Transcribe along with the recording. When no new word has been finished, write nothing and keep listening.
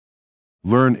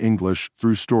Learn English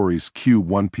through Stories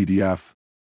Q1 PDF.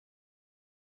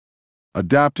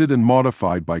 Adapted and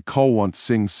modified by Kulwant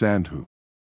Singh Sandhu.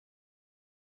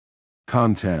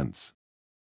 Contents: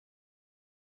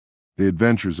 The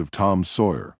Adventures of Tom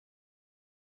Sawyer.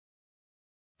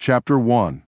 Chapter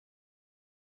 1.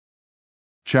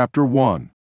 Chapter 1.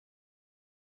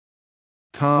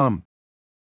 Tom.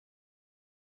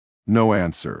 No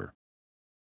answer.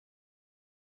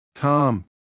 Tom.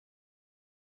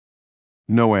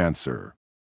 No answer.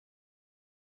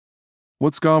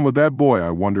 What's gone with that boy, I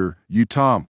wonder, you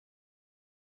Tom?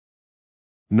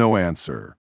 No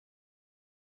answer.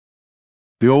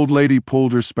 The old lady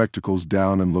pulled her spectacles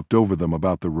down and looked over them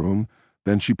about the room,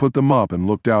 then she put them up and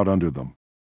looked out under them.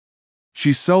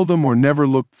 She seldom or never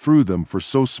looked through them for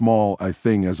so small a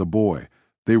thing as a boy.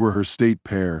 They were her state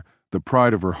pair, the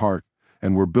pride of her heart,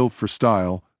 and were built for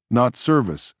style, not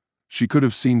service. She could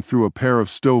have seen through a pair of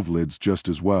stove lids just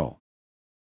as well.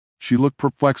 She looked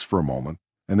perplexed for a moment,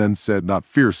 and then said, not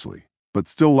fiercely, but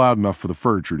still loud enough for the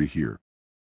furniture to hear,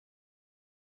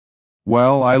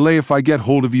 "Well, I lay if I get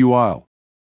hold of you, I'll—"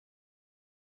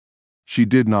 She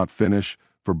did not finish,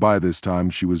 for by this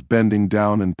time she was bending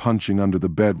down and punching under the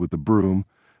bed with the broom,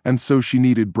 and so she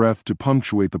needed breath to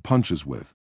punctuate the punches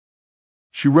with.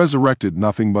 She resurrected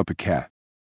nothing but the cat.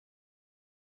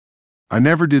 I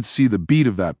never did see the beat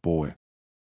of that boy.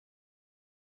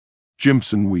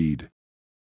 Jimson Weed.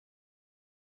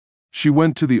 She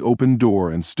went to the open door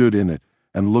and stood in it,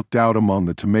 and looked out among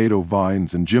the tomato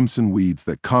vines and Jimson weeds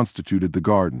that constituted the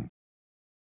garden.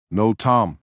 No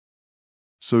Tom.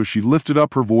 So she lifted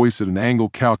up her voice at an angle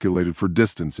calculated for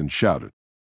distance and shouted,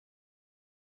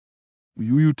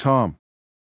 You Tom."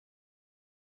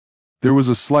 There was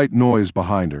a slight noise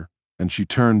behind her, and she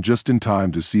turned just in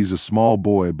time to seize a small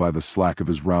boy by the slack of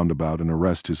his roundabout and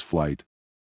arrest his flight.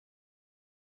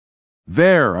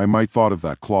 "There, I might thought of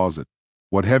that closet.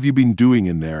 What have you been doing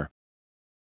in there?"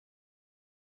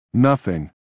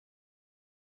 "Nothing."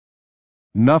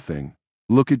 "Nothing?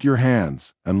 Look at your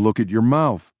hands, and look at your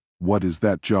mouth. What is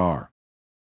that jar?"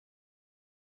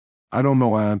 "I don't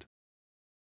know, Aunt."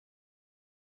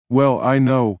 "Well, I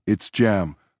know, it's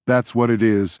jam. That's what it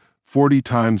is. 40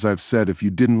 times I've said if you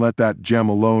didn't let that jam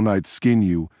alone I'd skin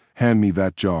you. Hand me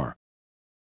that jar."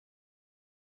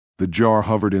 The jar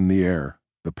hovered in the air.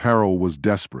 The peril was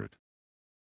desperate.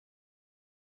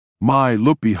 "My,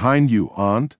 look behind you,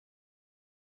 Aunt."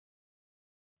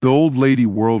 The old lady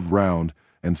whirled round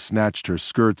and snatched her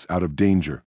skirts out of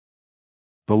danger.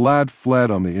 The lad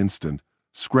fled on the instant,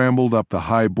 scrambled up the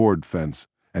high board fence,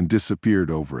 and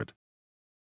disappeared over it.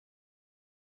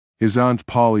 His Aunt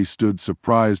Polly stood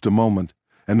surprised a moment,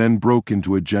 and then broke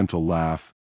into a gentle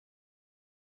laugh.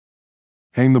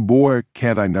 "Hang the boy,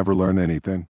 can't I never learn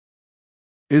anything?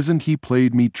 Isn't he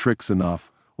played me tricks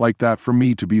enough like that for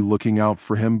me to be looking out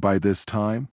for him by this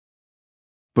time?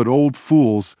 But old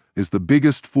fools is the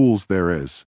biggest fools there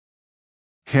is.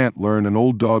 Can't learn an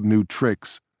old dog new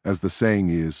tricks, as the saying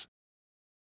is.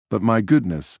 But my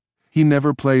goodness, he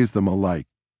never plays them alike,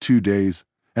 2 days,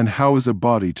 and how is a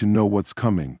body to know what's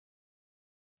coming?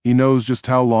 He knows just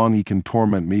how long he can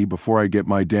torment me before I get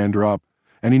my dander up,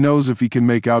 and he knows if he can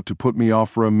make out to put me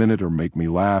off for a minute or make me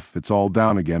laugh, it's all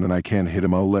down again and I can't hit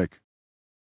him a lick.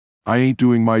 I ain't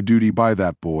doing my duty by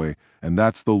that boy, and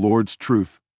that's the Lord's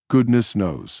truth, goodness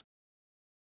knows.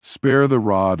 Spare the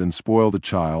rod and spoil the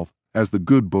child, as the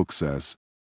good book says.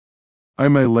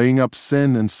 I'm a laying up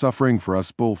sin and suffering for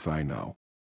us both, I know.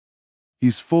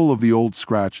 He's full of the old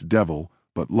scratch devil,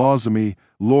 but laws o' me,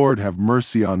 Lord have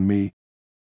mercy on me.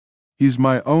 He's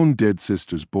my own dead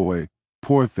sister's boy,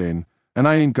 poor thing, and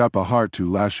I ain't got the heart to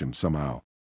lash him somehow.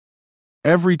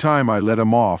 Every time I let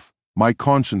him off, my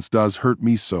conscience does hurt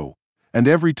me so, and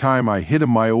every time I hit him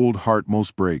my old heart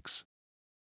most breaks.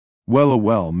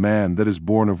 Well, man that is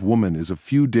born of woman is a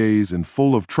few days and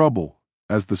full of trouble,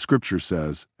 as the scripture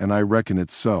says, and I reckon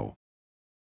it's so.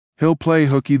 He'll play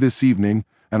hooky this evening,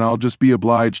 and I'll just be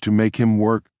obliged to make him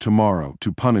work tomorrow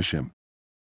to punish him.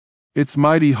 It's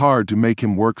mighty hard to make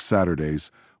him work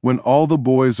Saturdays, when all the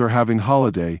boys are having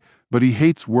holiday, but he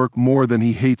hates work more than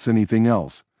he hates anything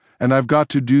else, and I've got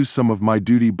to do some of my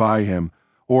duty by him,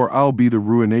 or I'll be the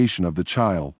ruination of the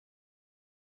child.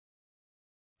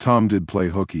 Tom did play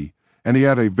hooky, and he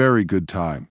had a very good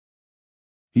time.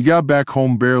 He got back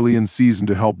home barely in season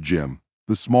to help Jim,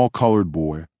 the small colored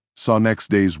boy, saw next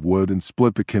day's wood and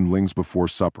split the kindlings before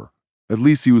supper. At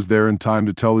least he was there in time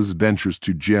to tell his adventures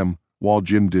to Jim, while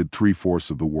Jim did 3/4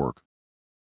 of the work.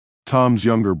 Tom's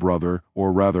younger brother,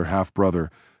 or rather half-brother,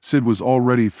 Sid, was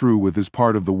already through with his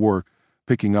part of the work,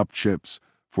 picking up chips,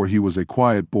 for he was a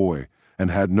quiet boy and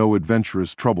had no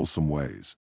adventurous, troublesome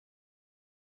ways.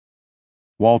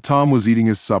 While Tom was eating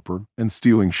his supper and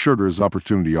stealing sugar as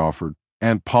opportunity offered,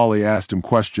 Aunt Polly asked him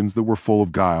questions that were full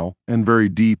of guile and very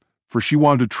deep, for she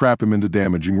wanted to trap him into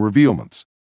damaging revealments.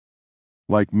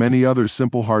 Like many other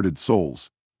simple-hearted souls,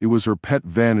 it was her pet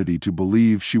vanity to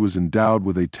believe she was endowed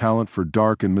with a talent for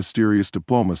dark and mysterious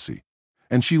diplomacy,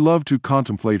 and she loved to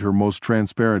contemplate her most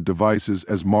transparent devices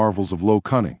as marvels of low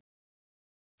cunning.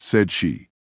 Said she,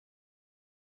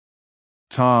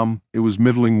 "Tom, it was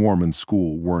middling warm in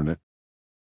school, weren't it?"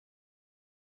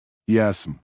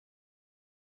 "Yes'm."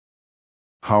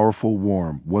 "Powerful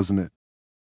warm, wasn't it?"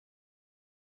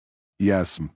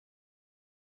 "Yes'm."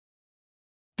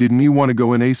 "Didn't you want to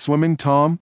go in swimming,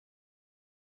 Tom?"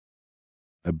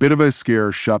 A bit of a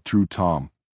scare shot through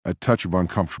Tom, a touch of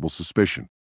uncomfortable suspicion.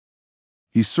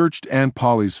 He searched Aunt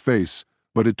Polly's face,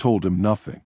 but it told him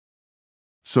nothing.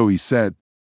 So he said,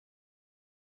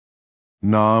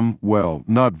 "Nom, well,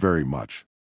 not very much."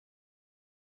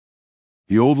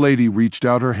 The old lady reached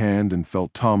out her hand and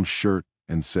felt Tom's shirt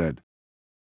and said,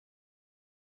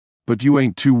 "But you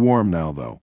ain't too warm now,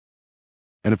 though."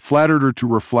 And it flattered her to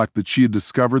reflect that she had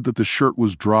discovered that the shirt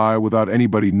was dry without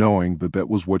anybody knowing that that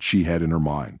was what she had in her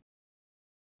mind.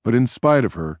 But in spite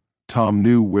of her, Tom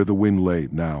knew where the wind lay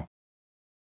now.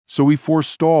 So he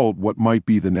forestalled what might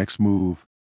be the next move.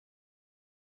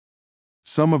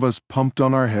 "Some of us pumped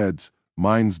on our heads,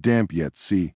 mine's damp yet,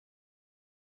 see."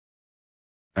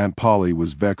 Aunt Polly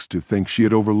was vexed to think she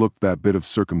had overlooked that bit of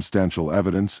circumstantial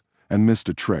evidence and missed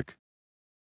a trick.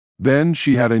 Then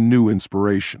she had a new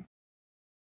inspiration.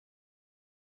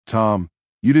 "Tom,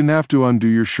 you didn't have to undo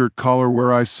your shirt collar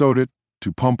where I sewed it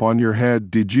to pump on your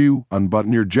head, did you?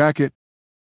 Unbutton your jacket?"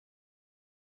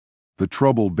 The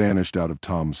trouble vanished out of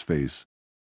Tom's face.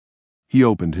 He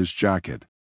opened his jacket.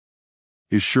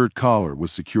 His shirt collar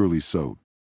was securely sewed.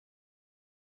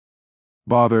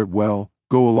 "Bother, well,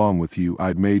 go along with you.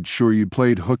 I'd made sure you'd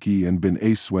played hooky and been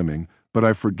swimming, but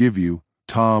I forgive you,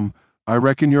 Tom. I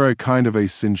reckon you're a kind of a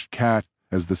singed cat,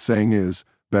 as the saying is,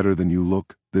 better than you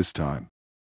look, this time."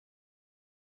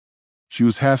 She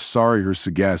was half sorry her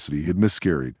sagacity had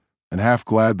miscarried, and half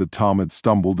glad that Tom had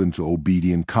stumbled into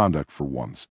obedient conduct for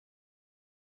once.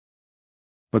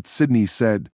 But Sidney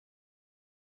said,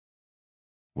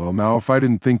 "Well, now, if I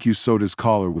didn't think you sewed his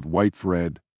collar with white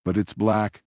thread, but it's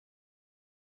black."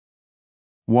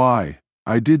 "Why,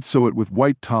 I did sew it with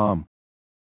white, Tom."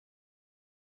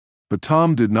 But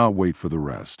Tom did not wait for the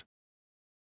rest.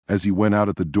 As he went out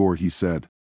at the door, he said,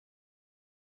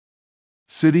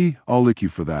 "Siddy, I'll lick you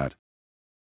for that."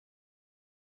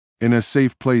 In a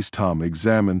safe place, Tom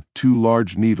examined 2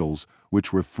 large needles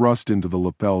which were thrust into the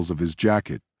lapels of his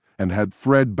jacket and had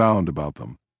thread bound about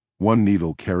them. One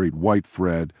needle carried white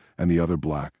thread and the other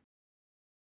black.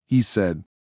 He said,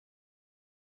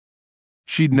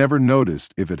 she'd never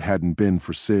noticed if it hadn't been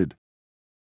for Sid.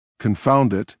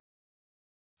 Confound it.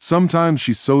 Sometimes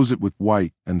she sews it with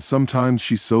white and sometimes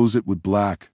she sews it with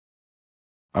black.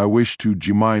 I wish to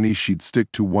Jeminy she'd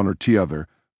stick to one or t'other.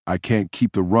 I can't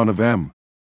keep the run of 'em.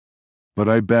 But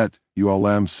I bet you I'll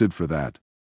lamb Sid for that.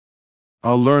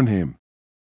 I'll learn him."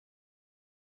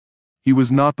 He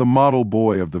was not the model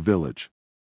boy of the village.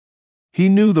 He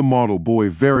knew the model boy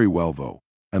very well, though,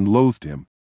 and loathed him.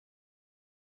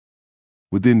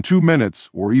 Within 2 minutes,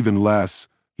 or even less,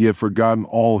 he had forgotten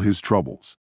all his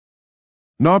troubles.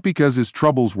 Not because his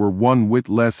troubles were one whit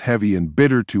less heavy and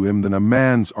bitter to him than a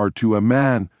man's are to a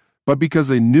man, but because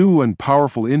a new and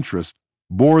powerful interest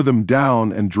bore them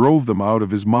down and drove them out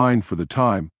of his mind for the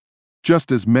time, just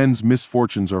as men's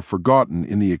misfortunes are forgotten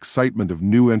in the excitement of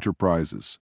new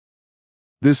enterprises.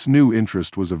 This new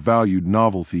interest was a valued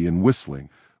novelty in whistling,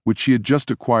 which he had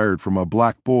just acquired from a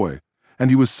black boy, and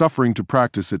he was suffering to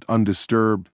practice it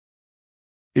undisturbed.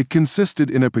 It consisted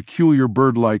in a peculiar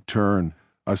bird-like turn,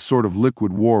 a sort of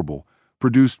liquid warble,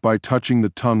 produced by touching the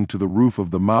tongue to the roof of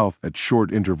the mouth at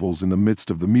short intervals in the midst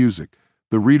of the music.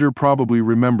 The reader probably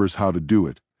remembers how to do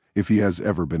it, if he has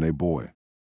ever been a boy.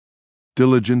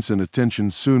 Diligence and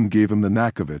attention soon gave him the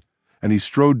knack of it, and he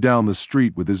strode down the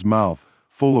street with his mouth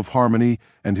full of harmony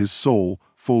and his soul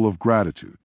full of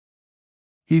gratitude.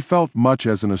 He felt much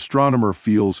as an astronomer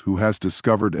feels who has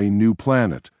discovered a new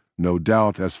planet, no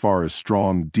doubt as far as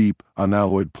strong, deep,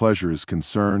 unalloyed pleasure is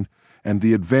concerned, and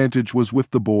the advantage was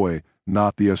with the boy,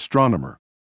 not the astronomer.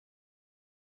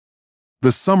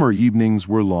 The summer evenings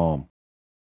were long.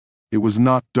 It was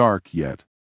not dark yet.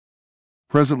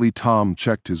 Presently Tom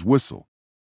checked his whistle.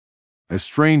 A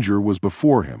stranger was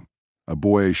before him, a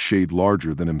boy a shade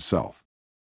larger than himself.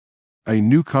 A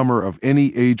newcomer of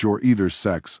any age or either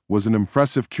sex was an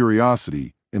impressive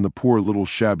curiosity in the poor little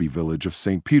shabby village of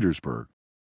St. Petersburg.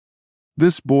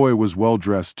 This boy was well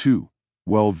dressed too,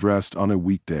 well-dressed on a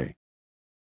weekday.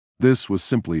 This was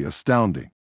simply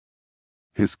astounding.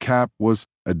 His cap was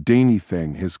a dainty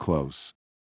thing, his close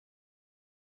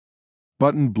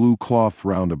buttoned blue cloth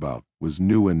roundabout was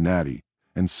new and natty,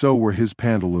 and so were his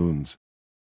pantaloons.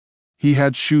 He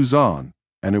had shoes on,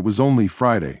 and it was only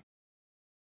Friday.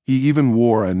 He even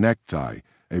wore a necktie,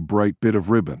 a bright bit of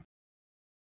ribbon.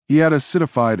 He had a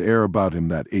citified air about him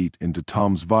that ate into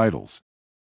Tom's vitals.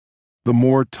 The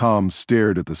more Tom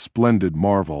stared at the splendid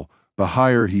marvel, the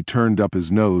higher he turned up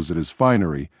his nose at his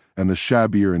finery, and the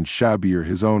shabbier and shabbier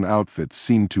his own outfit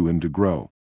seemed to him to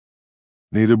grow.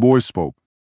 Neither boy spoke.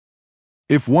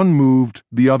 If one moved,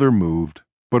 the other moved,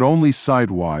 but only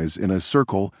sidewise in a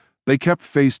circle. They kept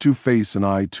face to face and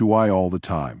eye to eye all the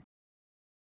time.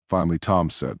 Finally Tom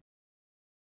said,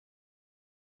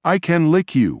 "I can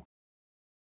lick you.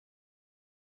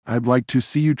 I'd like to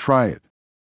see you try it."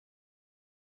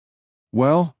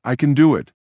 "Well, I can do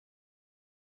it."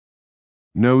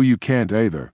 "No, you can't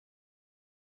either."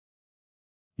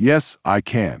 "Yes, I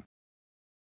can."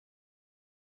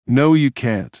 "No, you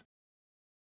can't."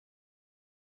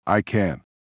 "I can."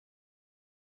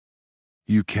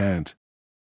 "You can't."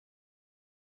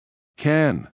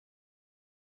 "Can."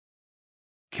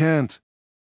 "Can't."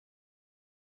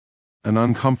 An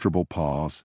uncomfortable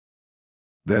pause.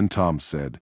 Then Tom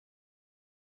said,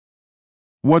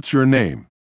 "What's your name?"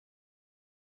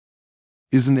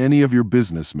 "Isn't any of your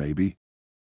business, maybe?"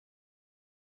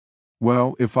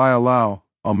 "Well, if I allow,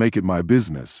 I'll make it my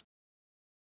business."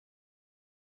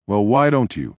 "Well, why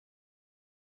don't you?"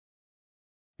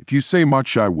 "If you say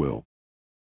much, I will."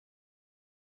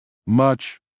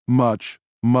 "Much, much,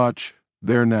 much,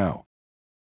 there now."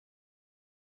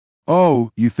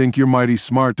 "Oh, you think you're mighty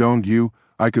smart, don't you?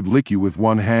 I could lick you with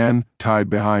one hand tied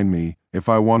behind me, if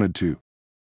I wanted to."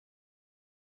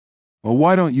 "Well,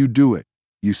 why don't you do it?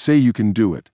 You say you can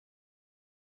do it."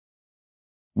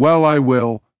 "Well, I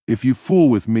will, if you fool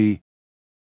with me."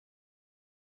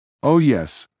 "Oh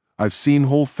yes, I've seen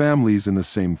whole families in the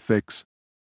same fix."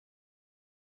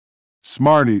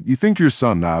 "Smarty, you think you're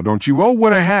son now, don't you? Oh,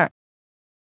 what a hat!"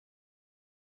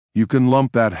 "You can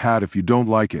lump that hat if you don't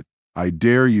like it. I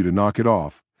dare you to knock it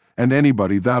off, and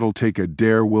anybody that'll take a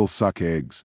dare will suck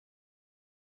eggs."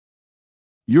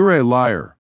 "You're a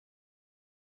liar."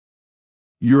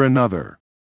 "You're another."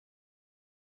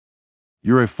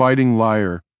 "You're a fighting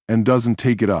liar, and doesn't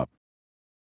take it up."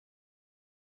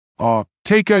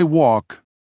 Take a walk."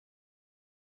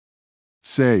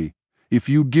 "Say, if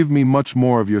you give me much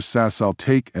more of your sass, I'll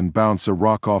take and bounce a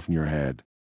rock off in your head."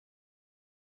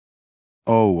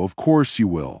 "Oh, of course you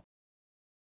will."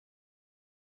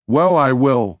 "Well, I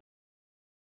will."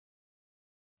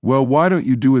 "Well, why don't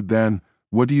you do it then?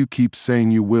 What do you keep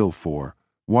saying you will for?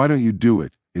 Why don't you do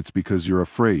it? It's because you're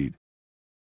afraid."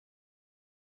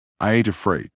 "I ain't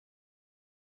afraid."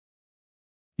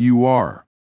 "You are."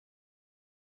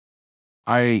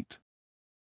 "I ain't."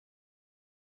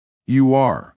 "You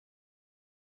are."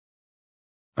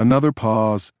 Another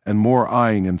pause, and more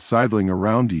eyeing and sidling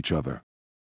around each other.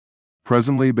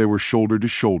 Presently they were shoulder to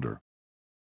shoulder.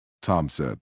 Tom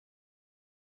said,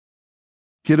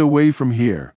 "Get away from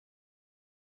here."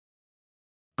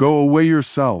 "Go away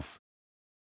yourself."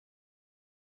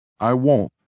 "I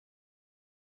won't."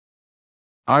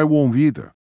 "I won't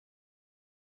either."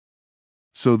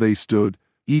 So they stood,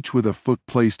 each with a foot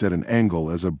placed at an angle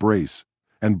as a brace,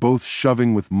 and both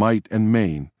shoving with might and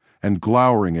main, and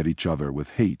glowering at each other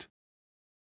with hate.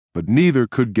 But neither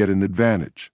could get an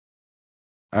advantage.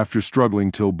 After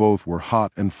struggling till both were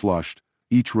hot and flushed,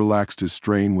 each relaxed his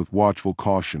strain with watchful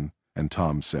caution, and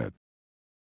Tom said,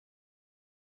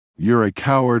 "You're a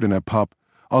coward and a pup.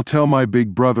 I'll tell my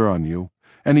big brother on you,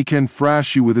 and he can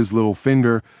thrash you with his little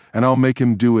finger, and I'll make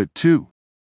him do it too."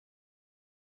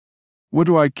 "What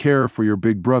do I care for your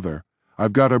big brother?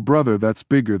 I've got a brother that's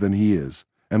bigger than he is,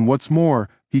 and what's more,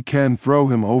 he can throw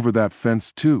him over that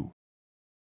fence too."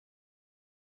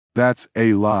 "That's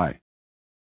a lie."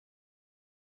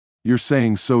 "You're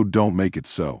saying so, don't make it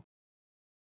so."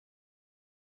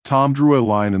 Tom drew a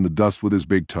line in the dust with his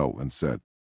big toe and said,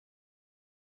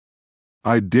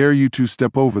 "I dare you to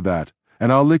step over that,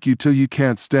 and I'll lick you till you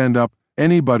can't stand up.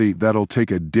 Anybody that'll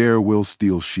take a dare will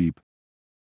steal sheep."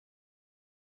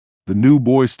 The new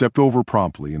boy stepped over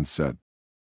promptly and said,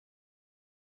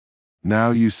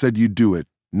 "Now you said you'd do it,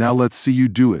 now let's see you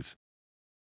do it."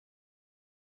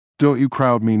 "Don't you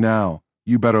crowd me now,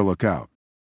 you better look out."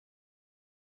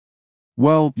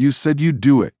 "Well, you said you'd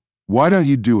do it, why don't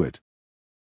you do it?"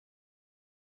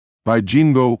 "By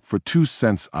Jingo, for 2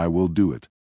 cents I will do it."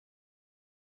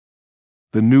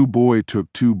 The new boy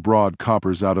took 2 broad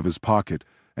coppers out of his pocket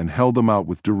and held them out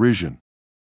with derision.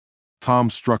 Tom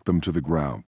struck them to the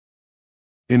ground.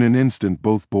 In an instant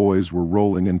both boys were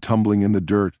rolling and tumbling in the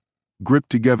dirt, gripped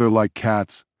together like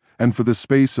cats, and for the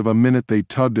space of a minute they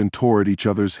tugged and tore at each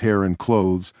other's hair and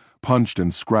clothes, punched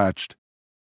and scratched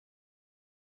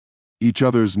each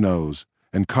other's nose,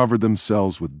 and covered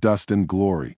themselves with dust and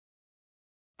glory.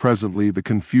 Presently the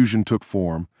confusion took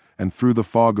form, and through the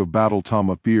fog of battle Tom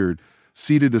appeared,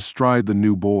 seated astride the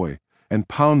new boy, and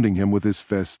pounding him with his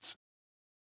fists.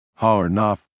 "Ha,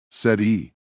 enough," said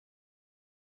he.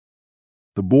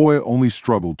 The boy only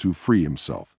struggled to free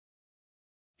himself.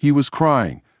 He was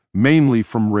crying, mainly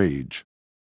from rage.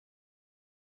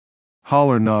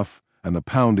 "Holler enough," and the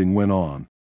pounding went on.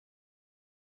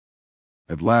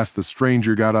 At last the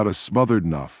stranger got out a smothered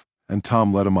enough, and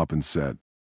Tom let him up and said,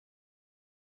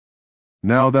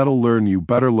 "Now that'll learn you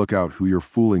better look out who you're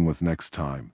fooling with next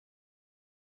time."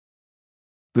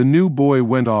 The new boy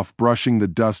went off brushing the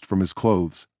dust from his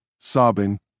clothes,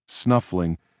 sobbing,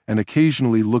 snuffling, and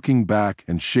occasionally looking back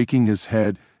and shaking his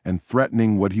head and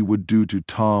threatening what he would do to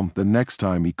Tom the next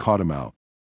time he caught him out.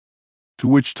 To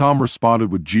which Tom responded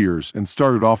with jeers and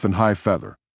started off in high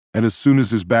feather, and as soon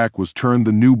as his back was turned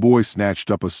the new boy snatched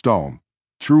up a stone,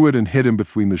 threw it and hit him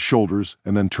between the shoulders,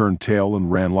 and then turned tail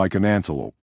and ran like an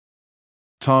antelope.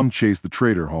 Tom chased the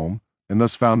traitor home, and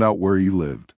thus found out where he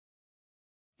lived.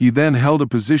 He then held a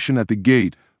position at the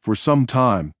gate for some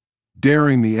time,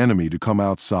 daring the enemy to come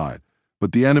outside,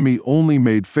 but the enemy only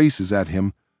made faces at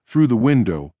him through the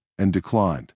window and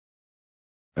declined.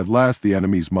 At last the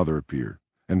enemy's mother appeared,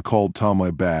 and called Tom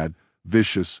a bad,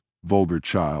 vicious, vulgar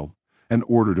child, and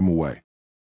ordered him away.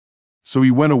 So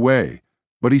he went away,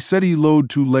 but he said he load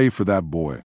too late for that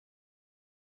boy.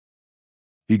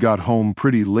 He got home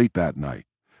pretty late that night,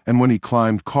 and when he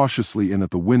climbed cautiously in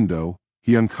at the window,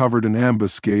 he uncovered an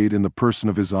ambuscade in the person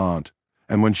of his aunt,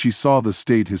 and when she saw the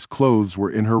state his clothes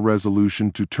were in, her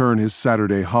resolution to turn his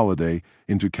Saturday holiday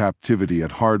into captivity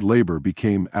at hard labor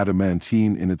became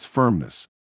adamantine in its firmness.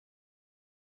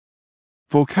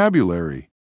 Vocabulary: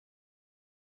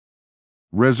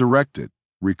 resurrected,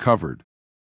 recovered.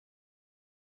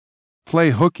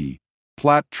 Play hooky,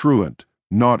 plat truant,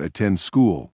 not attend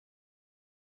school.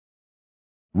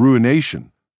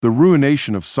 Ruination: the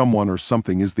ruination of someone or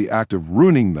something is the act of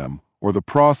ruining them or the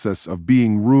process of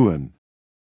being ruined.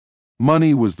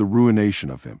 Money was the ruination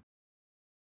of him.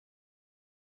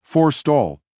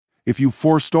 Forestall: if you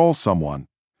forestall someone,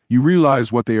 you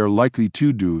realize what they are likely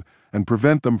to do and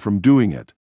prevent them from doing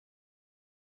it.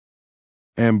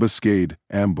 Ambuscade,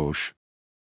 ambush.